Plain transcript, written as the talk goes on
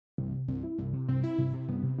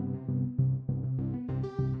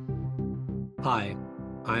Hi,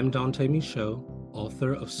 I'm Dante Michaud,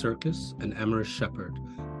 author of Circus and Amorous Shepherd,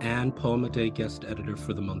 and Poem a Day guest editor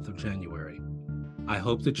for the month of January. I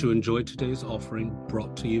hope that you enjoyed today's offering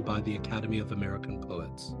brought to you by the Academy of American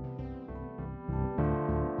Poets.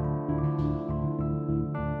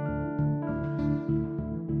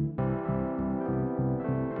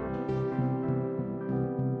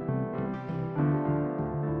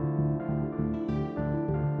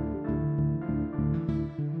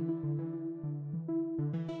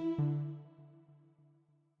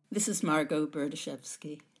 This is Margo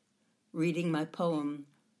Berdeshevsky, reading my poem,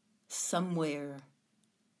 Somewhere,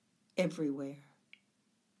 Everywhere.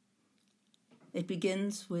 It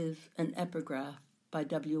begins with an epigraph by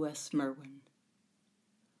W.S. Merwin.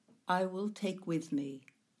 I will take with me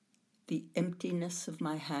the emptiness of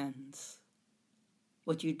my hands.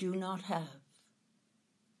 What you do not have,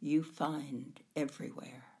 you find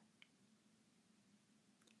everywhere.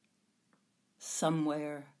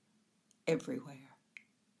 Somewhere, everywhere.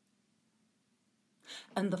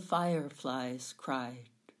 And the fireflies cried.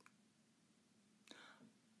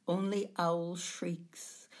 Only owl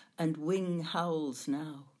shrieks and wing howls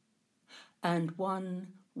now, and one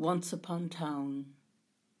once upon town,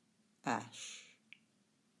 ash.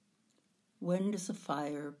 When does a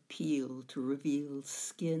fire peal to reveal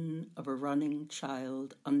skin of a running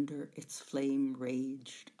child under its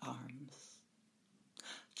flame-raged arms?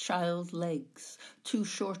 Child legs, too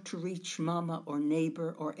short to reach mama or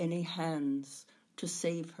neighbor or any hands to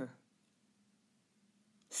save her.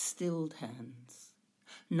 Stilled hands,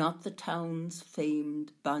 not the town's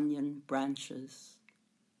famed banyan branches,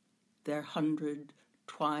 their 100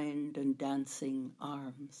 twined and dancing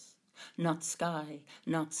arms. Not sky,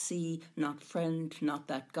 not sea, not friend, not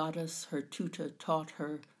that goddess her tutor taught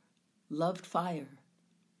her, loved fire,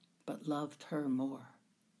 but loved her more.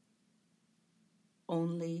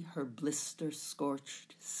 Only her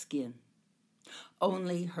blister-scorched skin,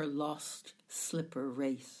 only her lost slipper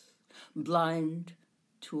race, blind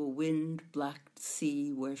to a wind-blacked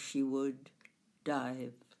sea where she would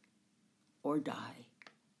dive or die.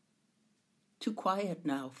 Too quiet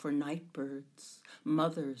now for night birds,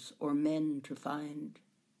 mothers or men to find.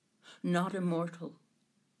 Not immortal,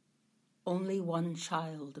 only one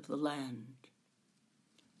child of the land,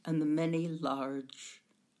 and the many large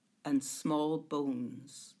and small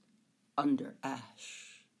bones under ash.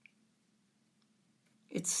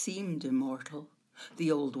 It seemed immortal,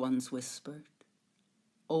 the old ones whispered,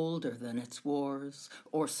 older than its wars,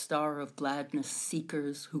 or star of gladness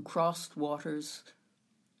seekers who crossed waters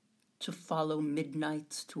to follow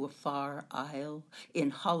midnights to a far isle, in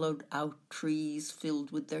hollowed-out trees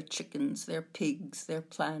filled with their chickens, their pigs, their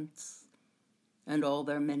plants, and all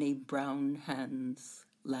their many brown hands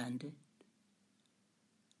landed.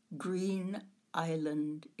 Green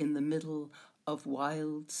island in the middle of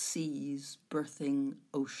wild seas birthing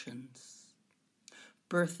oceans,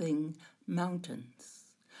 birthing mountains,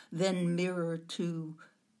 then mirror to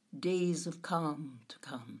days of calm to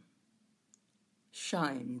come.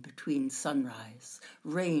 Shine between sunrise,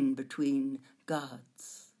 rain between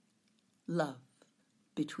gods, love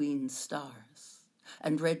between stars,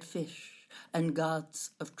 and red fish, and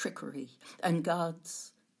gods of trickery, and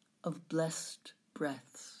gods of blessed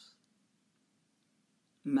breaths.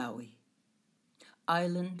 Maui,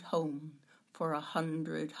 island home for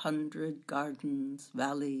 100 gardens,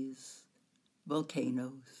 valleys,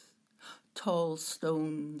 volcanoes, tall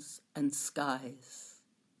stones and skies.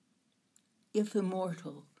 If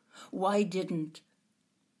immortal, why didn't?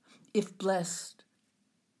 If blessed,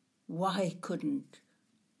 why couldn't?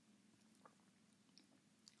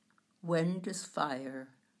 When does fire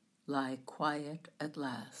lie quiet at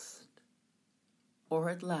last? Or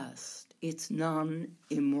at last its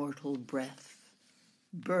non-immortal breath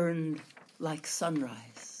burned like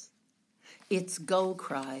sunrise, its gull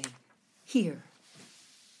cry, here,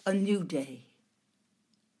 a new day.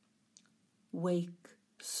 Wake,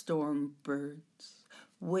 storm birds,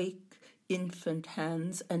 wake infant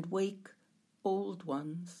hands, and wake old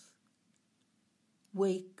ones.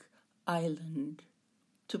 Wake island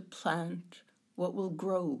to plant what will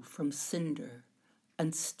grow from cinder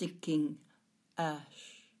and sticking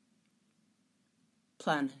ash.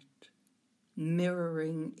 Planet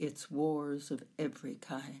mirroring its wars of every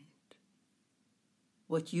kind.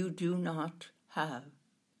 What you do not have,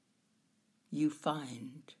 you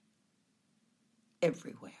find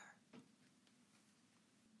everywhere.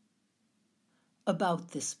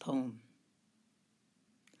 About this poem.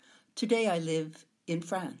 Today I live in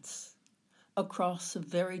France, across a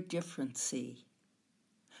very different sea.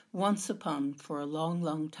 Once upon, for a long,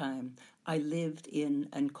 long time, I lived in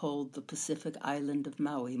and called the Pacific island of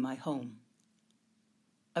Maui my home.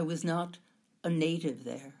 I was not a native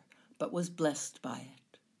there, but was blessed by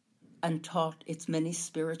it and taught its many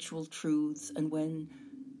spiritual truths. And when,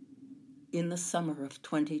 in the summer of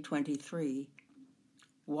 2023,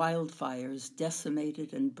 wildfires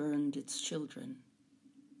decimated and burned its children,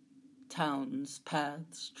 towns,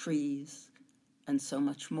 paths, trees, and so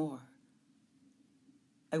much more,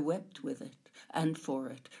 I wept with it and for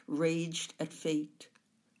it, raged at fate,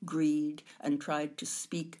 greed, and tried to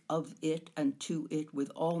speak of it and to it with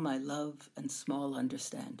all my love and small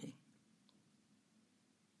understanding.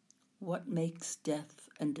 What makes death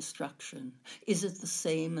and destruction? Is it the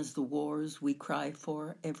same as the wars we cry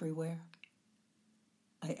for everywhere?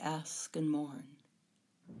 I ask and mourn.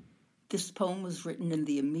 This poem was written in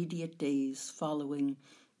the immediate days following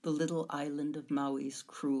the little island of Maui's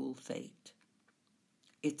cruel fate.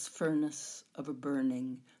 Its furnace of a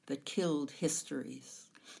burning that killed histories,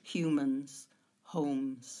 humans,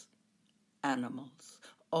 homes, animals,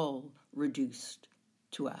 all reduced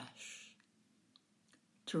to ash.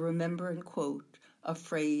 To remember and quote a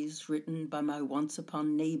phrase written by my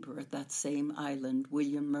once-upon neighbor at that same island,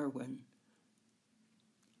 William Merwin,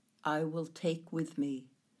 I will take with me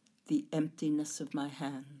the emptiness of my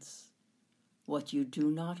hands. What you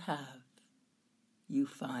do not have, you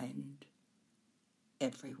find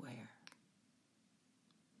everywhere.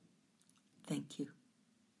 Thank you.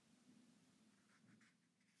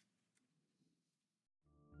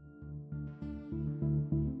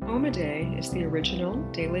 Poem a Day is the original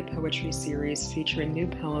daily poetry series featuring new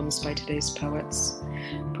poems by today's poets.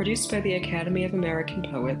 Produced by the Academy of American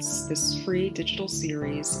Poets, this free digital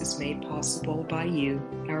series is made possible by you,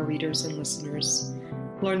 our readers and listeners.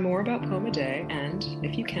 Learn more about Poem a Day and,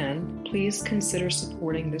 if you can, please consider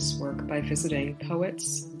supporting this work by visiting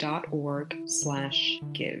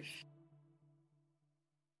poets.org/give.